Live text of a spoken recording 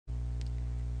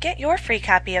Get your free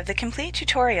copy of the complete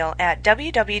tutorial at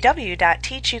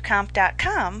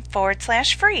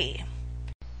www.teachucomp.com/free.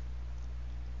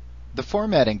 The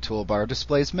Formatting Toolbar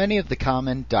displays many of the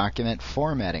common document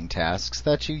formatting tasks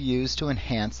that you use to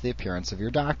enhance the appearance of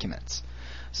your documents.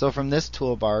 So from this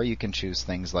toolbar you can choose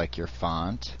things like your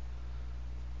font,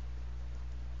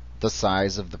 the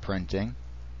size of the printing,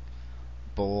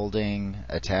 bolding,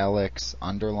 italics,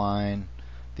 underline,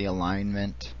 the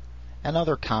alignment, and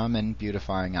other common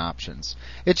beautifying options.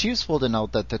 It's useful to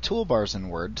note that the toolbars in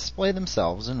Word display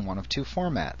themselves in one of two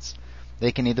formats.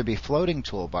 They can either be floating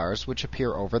toolbars, which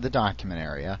appear over the document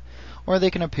area, or they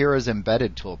can appear as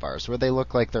embedded toolbars, where they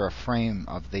look like they're a frame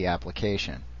of the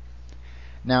application.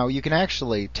 Now, you can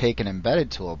actually take an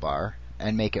embedded toolbar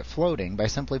and make it floating by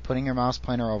simply putting your mouse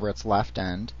pointer over its left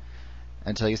end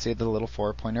until you see the little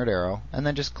four-pointed arrow, and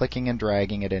then just clicking and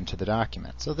dragging it into the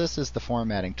document. So this is the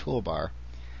Formatting Toolbar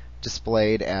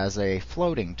displayed as a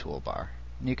floating toolbar.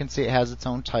 And you can see it has its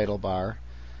own title bar.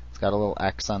 It's got a little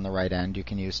X on the right end you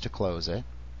can use to close it.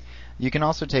 You can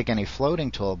also take any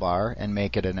floating toolbar and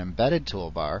make it an embedded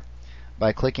toolbar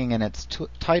by clicking in its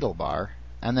title bar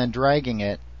and then dragging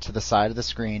it to the side of the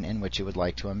screen in which you would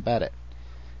like to embed it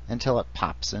until it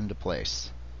pops into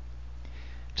place.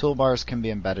 Toolbars can be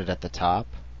embedded at the top,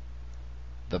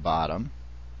 the bottom,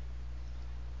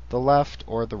 the left,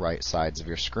 or the right sides of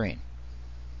your screen.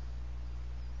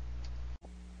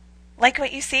 Like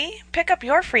what you see? Pick up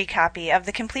your free copy of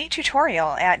the complete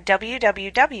tutorial at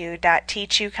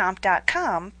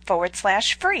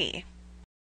www.teachucomp.com/free.